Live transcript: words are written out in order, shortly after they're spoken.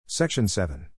Section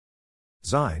 7.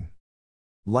 VII.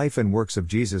 Life and Works of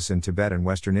Jesus in Tibet and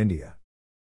Western India.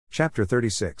 Chapter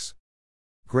 36.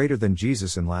 Greater than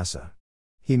Jesus in Lhasa.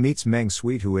 He meets Meng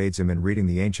Sweet, who aids him in reading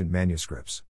the ancient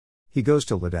manuscripts. He goes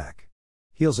to Ladakh.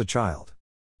 Heals a child.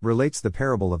 Relates the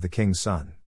parable of the king's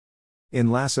son. In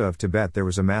Lhasa of Tibet there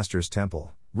was a master's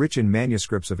temple, rich in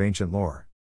manuscripts of ancient lore.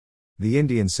 The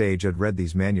Indian sage had read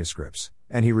these manuscripts,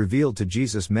 and he revealed to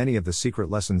Jesus many of the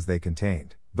secret lessons they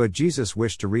contained, but Jesus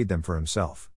wished to read them for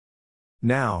himself.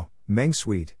 Now, Meng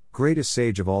Sweet, greatest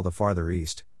sage of all the farther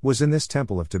east, was in this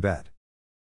temple of Tibet.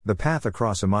 The path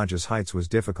across Himalayas heights was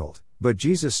difficult, but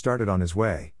Jesus started on his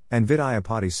way, and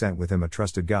VII sent with him a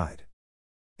trusted guide.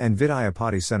 And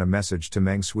VII sent a message to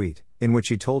Meng Sweet, in which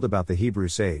he told about the Hebrew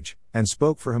sage, and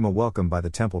spoke for him a welcome by the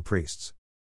temple priests.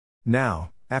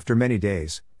 Now, after many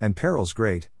days, and perils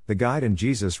great, the guide and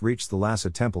Jesus reached the Lhasa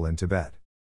temple in Tibet.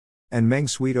 And Meng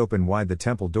Sweet opened wide the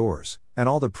temple doors, and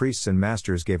all the priests and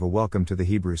masters gave a welcome to the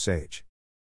Hebrew sage.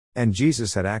 And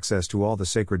Jesus had access to all the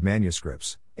sacred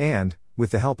manuscripts, and,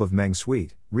 with the help of Meng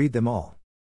Sweet, read them all.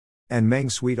 And Meng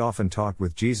Sweet often talked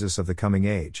with Jesus of the coming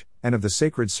age, and of the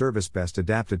sacred service best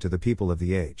adapted to the people of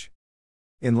the age.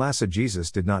 In Lhasa Jesus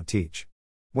did not teach.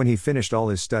 When he finished all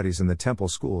his studies in the temple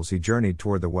schools he journeyed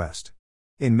toward the west.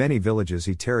 In many villages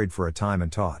he tarried for a time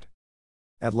and taught.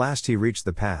 At last he reached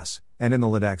the pass, and in the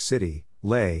Ladakh city,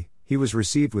 Leh, he was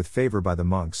received with favor by the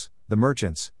monks, the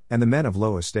merchants, and the men of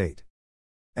low estate.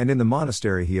 And in the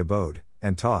monastery he abode,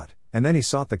 and taught, and then he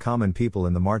sought the common people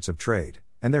in the marts of trade,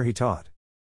 and there he taught.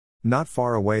 Not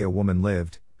far away a woman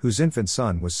lived, whose infant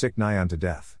son was sick nigh unto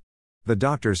death. The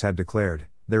doctors had declared,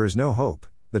 "There is no hope,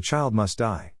 the child must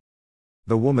die."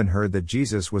 The woman heard that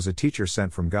Jesus was a teacher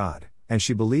sent from God, and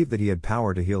she believed that he had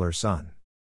power to heal her son.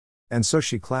 And so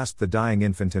she clasped the dying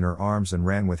infant in her arms and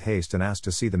ran with haste and asked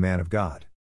to see the man of God.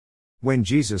 When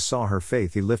Jesus saw her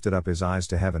faith he lifted up his eyes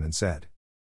to heaven and said,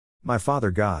 "My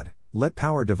Father God, let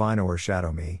power divine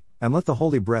o'ershadow me, and let the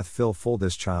holy breath fill full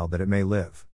this child that it may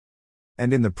live."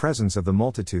 And in the presence of the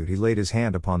multitude he laid his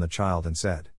hand upon the child and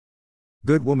said,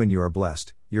 "Good woman, you are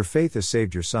blessed, your faith has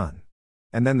saved your son."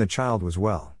 And then the child was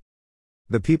well.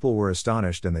 The people were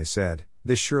astonished and they said,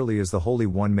 "This surely is the Holy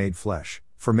One made flesh,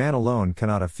 for man alone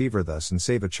cannot have fever thus and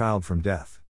save a child from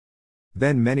death."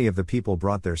 Then many of the people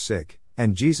brought their sick,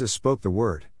 and Jesus spoke the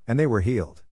word, and they were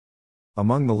healed.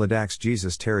 Among the Ladaks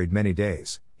Jesus tarried many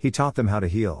days. He taught them how to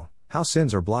heal, how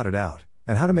sins are blotted out,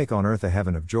 and how to make on earth a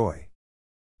heaven of joy.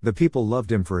 The people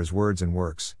loved him for his words and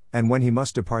works, and when he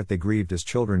must depart they grieved as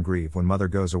children grieve when mother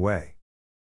goes away.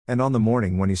 And on the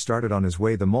morning when he started on his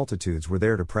way the multitudes were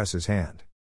there to press his hand.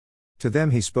 To them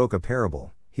he spoke a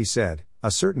parable. He said,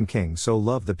 "A certain king so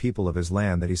loved the people of his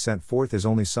land that he sent forth his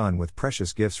only son with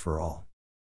precious gifts for all.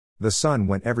 The son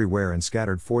went everywhere and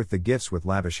scattered forth the gifts with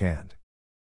lavish hand.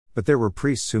 But there were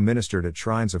priests who ministered at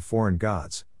shrines of foreign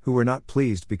gods, who were not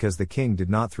pleased because the king did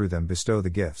not through them bestow the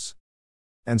gifts.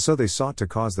 And so they sought to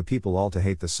cause the people all to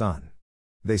hate the son.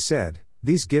 They said,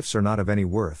 'These gifts are not of any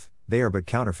worth, they are but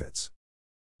counterfeits.'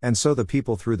 And so the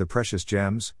people threw the precious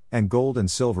gems, and gold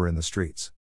and silver in the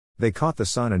streets. They caught the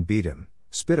son and beat him,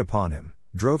 spit upon him,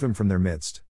 drove him from their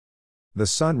midst. The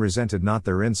son resented not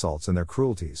their insults and their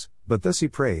cruelties, but thus he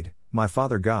prayed, 'My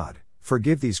Father God,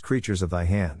 forgive these creatures of thy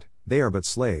hand, they are but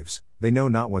slaves, they know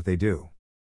not what they do.'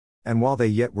 And while they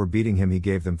yet were beating him he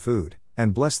gave them food,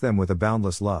 and blessed them with a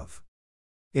boundless love.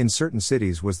 In certain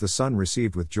cities was the son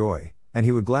received with joy, and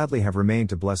he would gladly have remained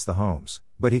to bless the homes,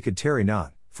 but he could tarry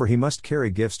not, for he must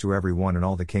carry gifts to every one in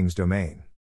all the king's domain.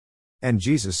 And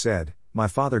Jesus said, 'My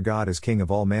Father God is King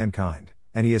of all mankind,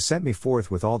 and he has sent me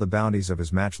forth with all the bounties of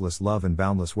his matchless love and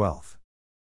boundless wealth.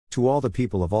 To all the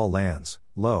people of all lands,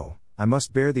 lo, I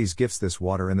must bear these gifts, this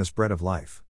water and this bread of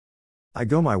life. I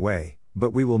go my way,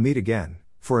 but we will meet again,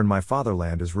 for in my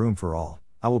fatherland is room for all,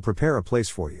 I will prepare a place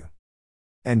for you.'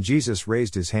 And Jesus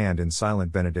raised his hand in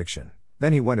silent benediction,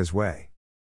 then he went his way.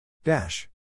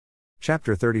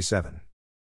 Chapter 37.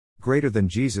 Greater than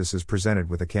Jesus is presented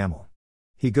with a camel.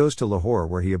 He goes to Lahore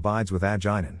where he abides with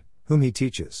Ajainan, whom he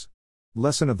teaches.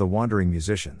 Lesson of the wandering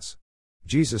musicians.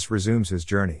 Jesus resumes his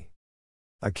journey.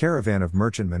 A caravan of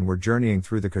merchantmen were journeying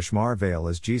through the Kashmir Vale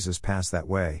as Jesus passed that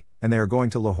way, and they are going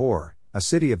to Lahore, a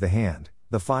city of the hand,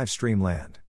 the five-stream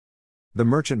land. The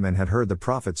merchantmen had heard the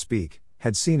prophet speak,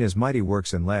 had seen his mighty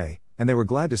works in Leh, and they were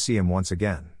glad to see him once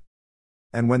again.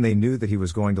 And when they knew that he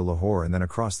was going to Lahore and then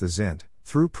across the Zint,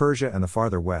 through Persia and the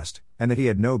farther west, and that he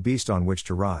had no beast on which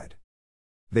to ride,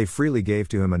 they freely gave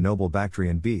to him a noble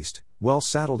Bactrian beast, well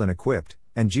saddled and equipped,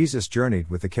 and Jesus journeyed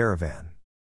with the caravan.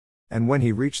 And when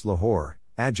he reached Lahore,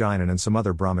 Ajainan and some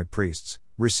other Brahmic priests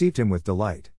received him with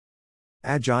delight.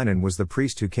 Aginan was the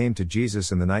priest who came to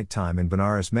Jesus in the night time in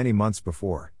Benares many months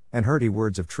before, and heard he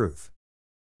words of truth.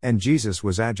 And Jesus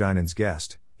was Aginan's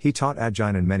guest. He taught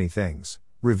Aginan many things,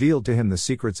 revealed to him the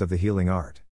secrets of the healing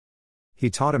art.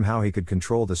 He taught him how he could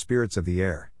control the spirits of the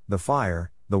air, the fire,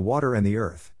 the water and the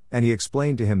earth, and he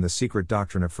explained to him the secret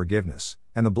doctrine of forgiveness,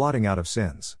 and the blotting out of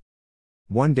sins.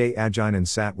 One day Aginan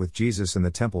sat with Jesus in the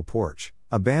temple porch.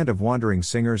 A band of wandering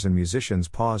singers and musicians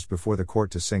paused before the court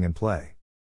to sing and play.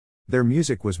 Their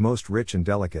music was most rich and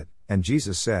delicate, and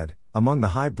Jesus said, "Among the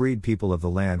high-breed people of the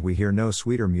land we hear no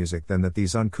sweeter music than that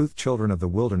these uncouth children of the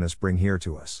wilderness bring here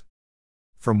to us.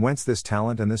 From whence this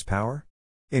talent and this power?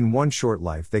 In one short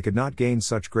life they could not gain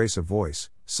such grace of voice,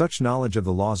 such knowledge of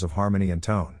the laws of harmony and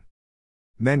tone.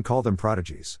 Men call them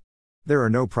prodigies. There are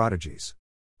no prodigies.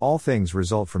 All things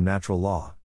result from natural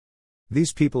law.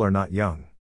 These people are not young.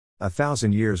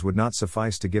 1,000 years would not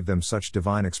suffice to give them such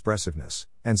divine expressiveness,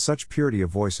 and such purity of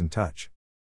voice and touch.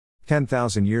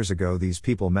 10,000 years ago these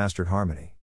people mastered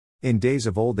harmony. In days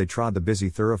of old they trod the busy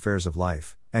thoroughfares of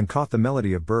life, and caught the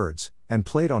melody of birds, and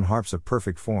played on harps of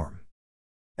perfect form.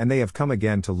 And they have come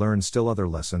again to learn still other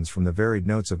lessons from the varied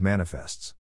notes of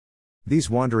manifests. These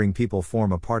wandering people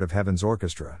form a part of heaven's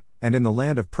orchestra, and in the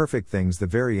land of perfect things the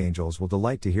very angels will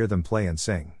delight to hear them play and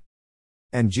sing."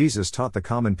 And Jesus taught the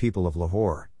common people of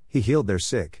Lahore. He healed their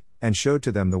sick, and showed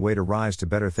to them the way to rise to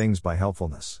better things by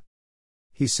helpfulness.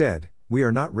 He said, "We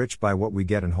are not rich by what we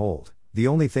get and hold, the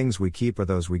only things we keep are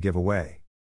those we give away.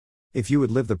 If you would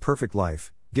live the perfect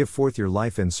life, give forth your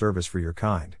life in service for your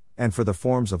kind, and for the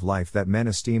forms of life that men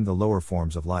esteem the lower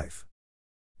forms of life."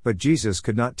 But Jesus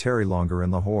could not tarry longer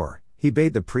in Lahore. He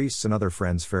bade the priests and other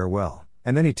friends farewell,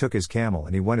 and then he took his camel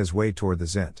and he went his way toward the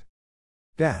Zint.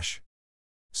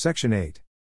 Section 8.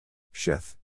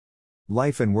 Shith.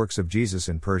 Life and works of Jesus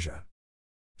in Persia.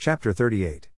 Chapter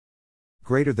 38.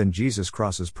 Greater than Jesus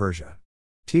crosses Persia.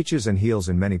 Teaches and heals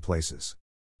in many places.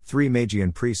 3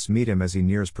 Magian priests meet him as he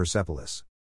nears Persepolis.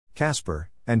 Caspar,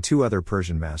 and 2 other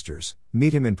Persian masters,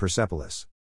 meet him in Persepolis.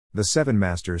 The 7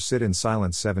 masters sit in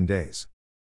silence 7 days.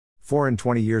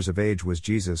 24 years of age was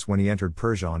Jesus when he entered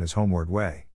Persia on his homeward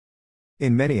way.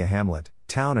 In many a hamlet,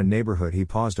 town and neighborhood he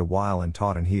paused a while and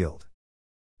taught and healed.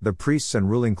 The priests and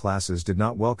ruling classes did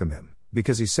not welcome him,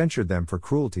 because he censured them for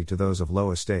cruelty to those of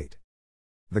low estate.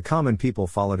 The common people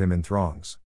followed him in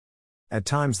throngs. At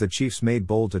times the chiefs made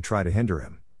bold to try to hinder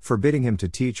him, forbidding him to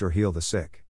teach or heal the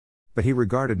sick. But he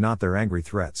regarded not their angry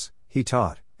threats. He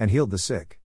taught, and healed the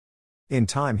sick. In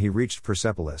time he reached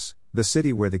Persepolis, the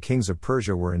city where the kings of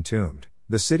Persia were entombed,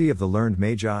 the city of the learned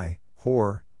Magi,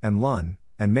 Hor, and Lun,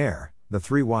 and Mer, the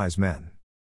 3 wise men.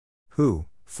 Who,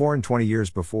 24 years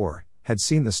before, had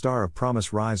seen the star of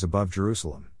promise rise above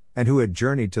Jerusalem, and who had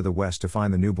journeyed to the west to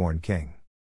find the newborn king.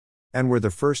 And were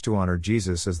the first to honor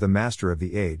Jesus as the master of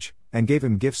the age, and gave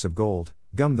him gifts of gold,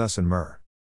 gum thus and myrrh.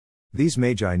 These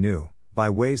Magi knew, by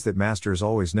ways that masters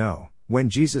always know, when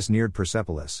Jesus neared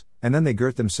Persepolis, and then they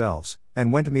girt themselves,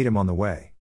 and went to meet him on the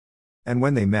way. And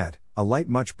when they met, a light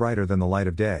much brighter than the light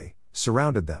of day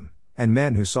surrounded them, and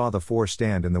men who saw the 4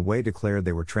 stand in the way declared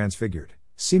they were transfigured,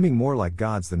 seeming more like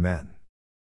gods than men.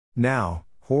 Now,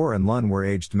 Hor and Lun were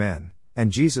aged men,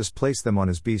 and Jesus placed them on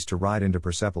his beast to ride into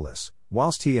Persepolis,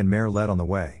 whilst he and Mer led on the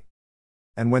way.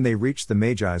 And when they reached the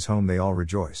Magi's home they all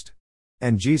rejoiced.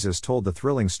 And Jesus told the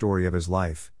thrilling story of his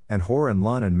life, and Hor and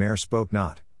Lun and Mer spoke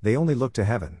not, they only looked to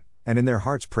heaven, and in their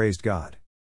hearts praised God.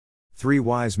 3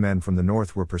 wise men from the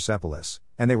north were Persepolis,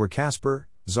 and they were Caspar,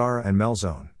 Zara and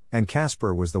Melzone, and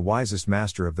Caspar was the wisest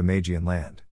master of the Magian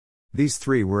land. These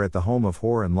 3 were at the home of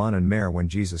Hor and Lun and Mer when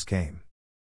Jesus came.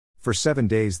 For 7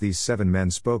 days these 7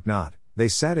 men spoke not, they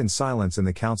sat in silence in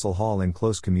the council hall in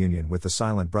close communion with the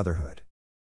silent brotherhood.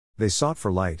 They sought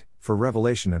for light, for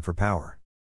revelation and for power.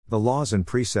 The laws and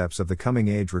precepts of the coming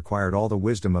age required all the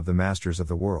wisdom of the masters of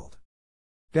the world.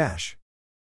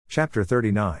 Chapter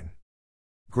 39.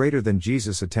 Greater than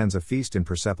Jesus attends a feast in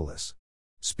Persepolis.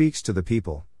 Speaks to the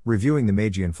people, reviewing the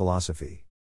Magian philosophy.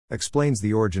 Explains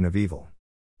the origin of evil.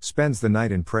 Spends the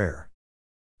night in prayer.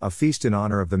 A feast in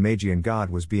honor of the Magian god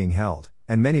was being held,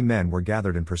 and many men were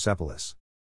gathered in Persepolis.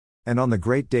 And on the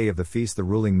great day of the feast the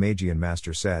ruling Magian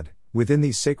master said, "Within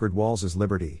these sacred walls is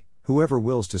liberty, whoever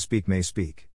wills to speak may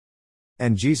speak."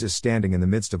 And Jesus, standing in the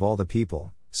midst of all the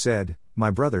people, said, "My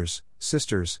brothers,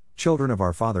 sisters, children of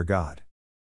our Father God.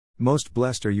 Most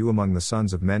blessed are you among the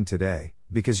sons of men today,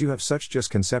 because you have such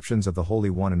just conceptions of the Holy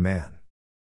One in man.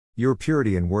 Your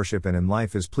purity in worship and in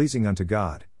life is pleasing unto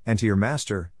God, and to your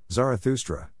master,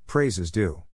 Zarathustra, praise is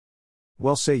due.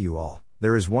 Well say you all,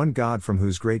 there is one God from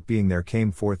whose great being there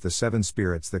came forth the 7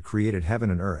 spirits that created heaven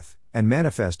and earth, and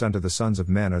manifest unto the sons of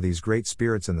men are these great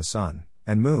spirits in the sun,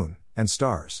 and moon, and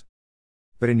stars.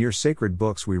 But in your sacred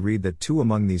books we read that 2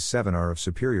 among these 7 are of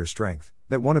superior strength,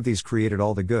 that one of these created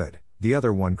all the good, the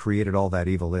other one created all that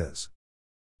evil is.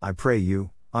 I pray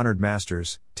you, honored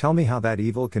masters, tell me how that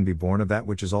evil can be born of that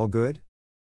which is all good?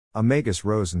 A magus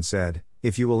rose and said,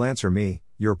 if you will answer me,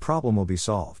 your problem will be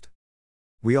solved.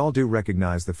 We all do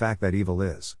recognize the fact that evil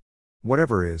is.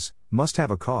 Whatever is, must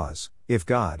have a cause. If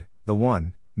God, the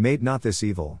One, made not this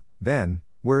evil, then,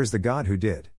 where is the God who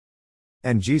did?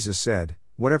 And Jesus said,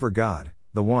 whatever God,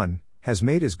 the One, has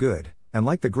made is good, and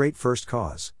like the great first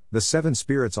cause, the 7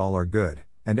 spirits all are good,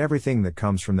 and everything that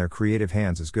comes from their creative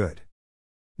hands is good.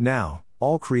 Now,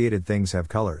 all created things have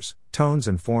colors, tones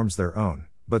and forms their own,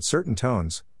 but certain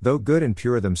tones, though good and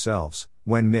pure themselves,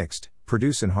 when mixed,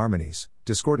 produce in harmonies,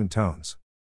 discordant tones.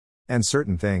 And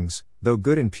certain things, though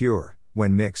good and pure,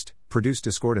 when mixed, produce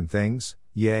discordant things,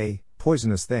 yea,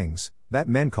 poisonous things, that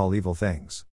men call evil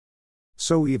things.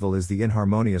 So evil is the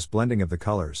inharmonious blending of the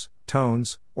colors,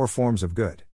 tones, or forms of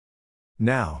good.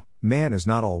 Now, man is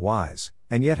not all wise,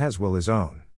 and yet has will his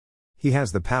own. He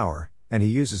has the power, and he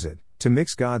uses it, to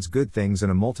mix God's good things in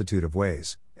a multitude of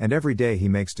ways, and every day he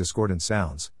makes discordant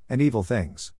sounds, and evil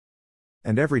things.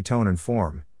 And every tone and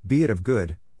form, be it of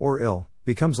good, or ill,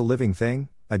 becomes a living thing,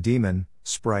 a demon,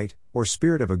 sprite, or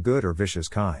spirit of a good or vicious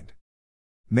kind.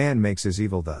 Man makes his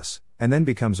evil thus, and then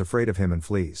becomes afraid of him and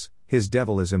flees, his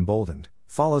devil is emboldened,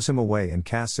 follows him away and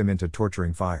casts him into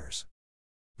torturing fires.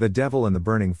 The devil and the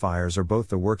burning fires are both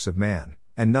the works of man,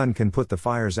 and none can put the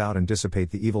fires out and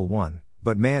dissipate the evil one,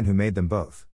 but man who made them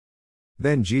both.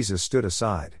 Then Jesus stood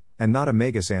aside, and not a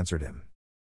magus answered him.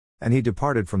 And he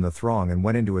departed from the throng and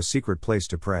went into a secret place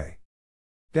to pray.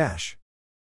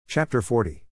 Chapter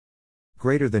 40.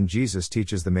 Greater than Jesus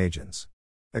teaches the Magians.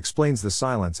 Explains the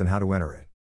silence and how to enter it.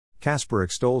 Casper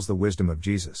extols the wisdom of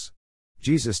Jesus.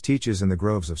 Jesus teaches in the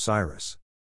groves of Cyrus.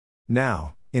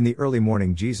 Now, in the early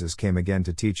morning Jesus came again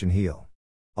to teach and heal.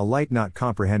 A light not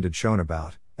comprehended shone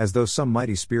about, as though some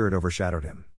mighty spirit overshadowed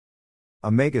him.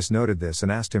 A magus noted this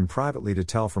and asked him privately to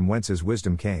tell from whence his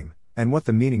wisdom came, and what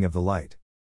the meaning of the light.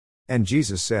 And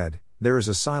Jesus said, there is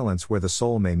a silence where the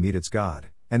soul may meet its God,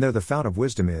 and there the fount of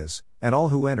wisdom is, and all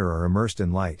who enter are immersed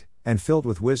in light, and filled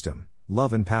with wisdom,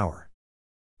 love and power.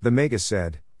 The magus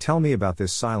said, tell me about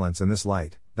this silence and this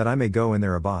light, that I may go and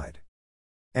there abide.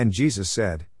 And Jesus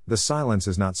said, the silence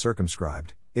is not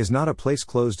circumscribed, is not a place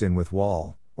closed in with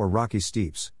wall, or rocky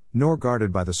steeps, nor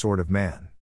guarded by the sword of man.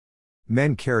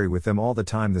 Men carry with them all the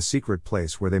time the secret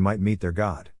place where they might meet their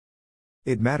God.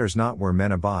 It matters not where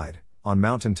men abide, on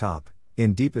mountain top,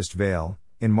 in deepest vale,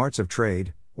 in marts of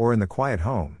trade, or in the quiet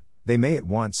home, they may at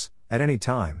once, at any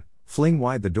time, fling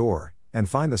wide the door, and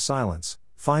find the silence,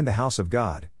 find the house of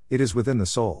God, it is within the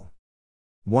soul.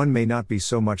 One may not be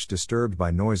so much disturbed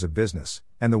by noise of business,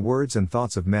 and the words and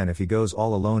thoughts of men if he goes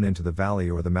all alone into the valley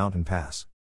or the mountain pass.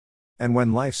 And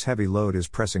when life's heavy load is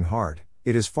pressing hard,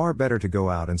 it is far better to go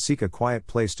out and seek a quiet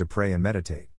place to pray and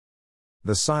meditate.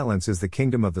 The silence is the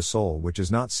kingdom of the soul which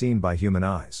is not seen by human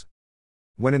eyes.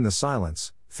 When in the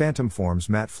silence, phantom forms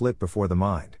flit before the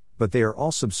mind, but they are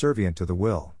all subservient to the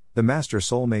will, the master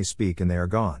soul may speak and they are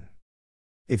gone.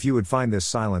 If you would find this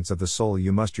silence of the soul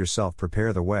you must yourself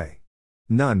prepare the way.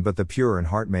 None but the pure in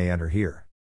heart may enter here.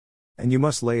 And you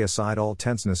must lay aside all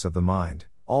tenseness of the mind,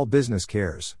 all business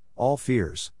cares, all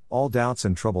fears, all doubts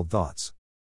and troubled thoughts.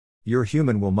 Your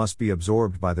human will must be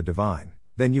absorbed by the divine,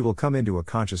 then you will come into a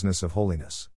consciousness of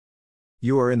holiness.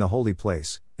 You are in the holy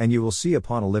place, and you will see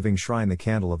upon a living shrine the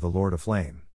candle of the Lord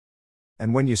aflame.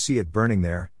 And when you see it burning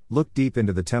there, look deep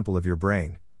into the temple of your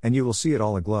brain, and you will see it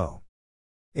all aglow.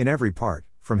 In every part,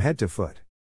 from head to foot,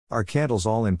 are candles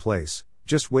all in place,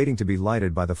 just waiting to be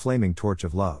lighted by the flaming torch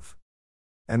of love.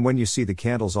 And when you see the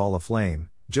candles all aflame,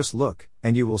 just look,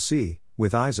 and you will see,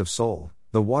 with eyes of soul,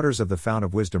 the waters of the fount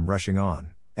of wisdom rushing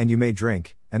on, and you may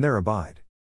drink, and there abide.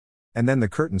 And then the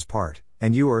curtains part,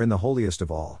 and you are in the holiest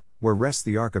of all, where rests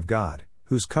the ark of God,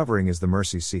 whose covering is the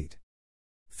mercy seat.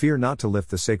 Fear not to lift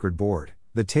the sacred board,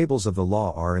 the tables of the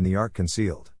law are in the ark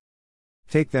concealed.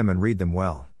 Take them and read them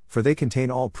well, for they contain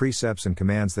all precepts and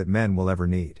commands that men will ever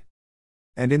need.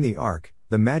 And in the ark,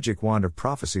 the magic wand of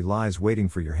prophecy lies waiting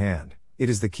for your hand, it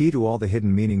is the key to all the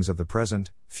hidden meanings of the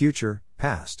present, future,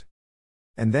 past.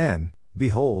 And then,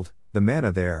 behold, the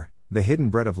manna there, the hidden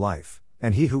bread of life,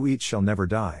 and he who eats shall never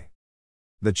die.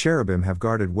 The cherubim have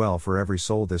guarded well for every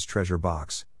soul this treasure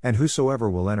box, and whosoever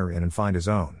will enter in and find his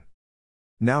own.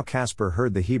 Now Casper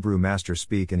heard the Hebrew master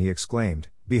speak and he exclaimed,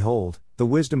 behold, the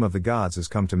wisdom of the gods is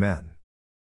come to men.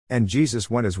 And Jesus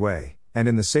went his way, and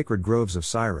in the sacred groves of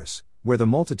Cyrus, where the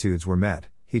multitudes were met,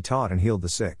 he taught and healed the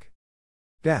sick.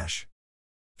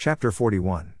 Chapter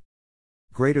 41.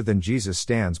 Greater than Jesus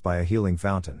stands by a healing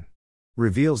fountain.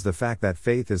 Reveals the fact that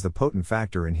faith is the potent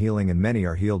factor in healing and many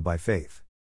are healed by faith.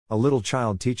 A little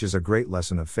child teaches a great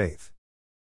lesson of faith.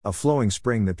 A flowing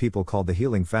spring that people called the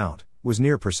healing fount was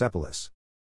near Persepolis.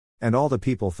 And all the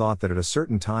people thought that at a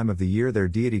certain time of the year their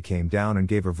deity came down and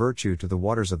gave a virtue to the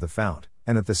waters of the fount,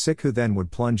 and that the sick who then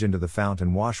would plunge into the fount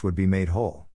and wash would be made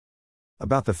whole.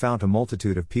 About the fount a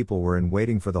multitude of people were in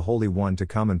waiting for the Holy One to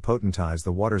come and potentize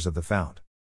the waters of the fount.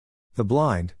 The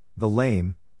blind, the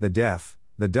lame, the deaf,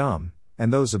 the dumb,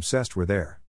 and those obsessed were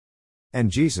there. And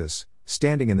Jesus,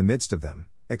 standing in the midst of them,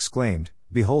 exclaimed,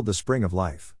 "Behold the spring of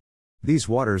life. These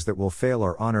waters that will fail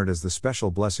are honored as the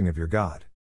special blessing of your God.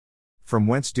 From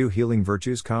whence do healing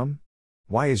virtues come?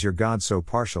 Why is your God so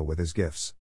partial with his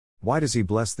gifts? Why does he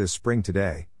bless this spring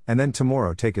today, and then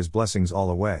tomorrow take his blessings all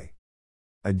away?"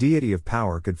 A deity of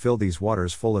power could fill these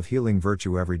waters full of healing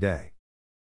virtue every day.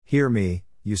 Hear me,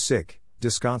 you sick,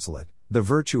 disconsolate, the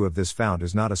virtue of this fount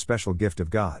is not a special gift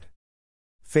of God.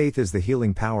 Faith is the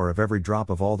healing power of every drop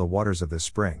of all the waters of this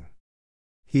spring.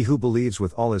 He who believes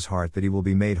with all his heart that he will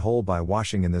be made whole by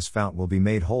washing in this fount will be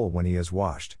made whole when he is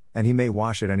washed, and he may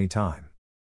wash at any time.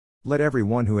 Let every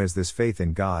one who has this faith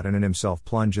in God and in himself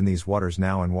plunge in these waters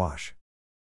now and wash.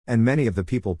 And many of the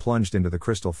people plunged into the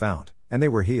crystal fount, and they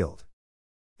were healed.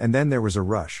 And then there was a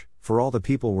rush, for all the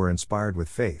people were inspired with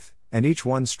faith, and each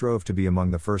one strove to be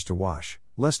among the first to wash,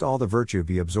 lest all the virtue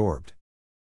be absorbed.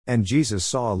 And Jesus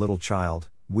saw a little child,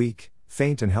 weak,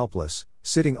 faint and helpless,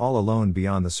 sitting all alone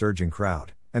beyond the surging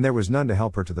crowd, and there was none to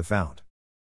help her to the fount.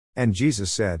 And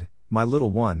Jesus said, "My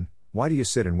little one, why do you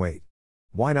sit and wait?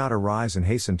 Why not arise and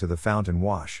hasten to the fount and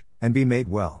wash, and be made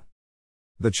well?"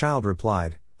 The child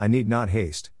replied, "I need not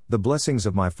haste, the blessings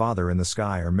of my Father in the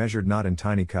sky are measured not in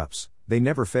tiny cups, they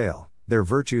never fail, their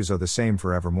virtues are the same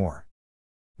forevermore.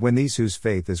 When these whose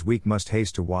faith is weak must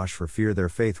haste to wash for fear their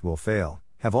faith will fail,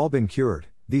 have all been cured,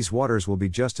 these waters will be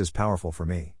just as powerful for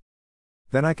me.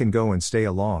 Then I can go and stay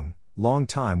a long, long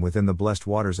time within the blessed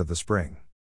waters of the spring."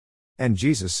 And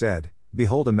Jesus said,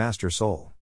 "Behold a master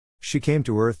soul. She came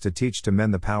to earth to teach to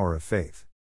men the power of faith."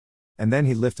 And then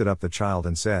he lifted up the child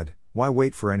and said, "Why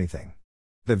wait for anything?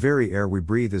 The very air we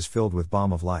breathe is filled with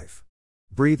balm of life.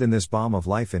 Breathe in this balm of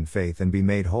life in faith and be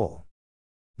made whole."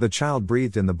 The child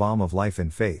breathed in the balm of life in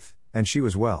faith, and she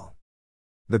was well.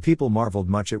 The people marveled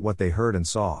much at what they heard and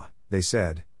saw. They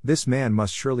said, "This man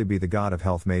must surely be the God of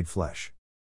health made flesh."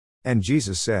 And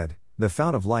Jesus said, "The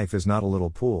fount of life is not a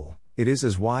little pool, it is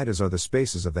as wide as are the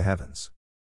spaces of the heavens.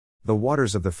 The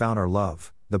waters of the fount are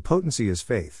love, the potency is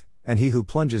faith, and he who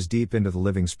plunges deep into the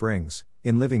living springs,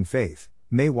 in living faith,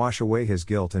 may wash away his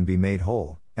guilt and be made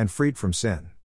whole, and freed from sin."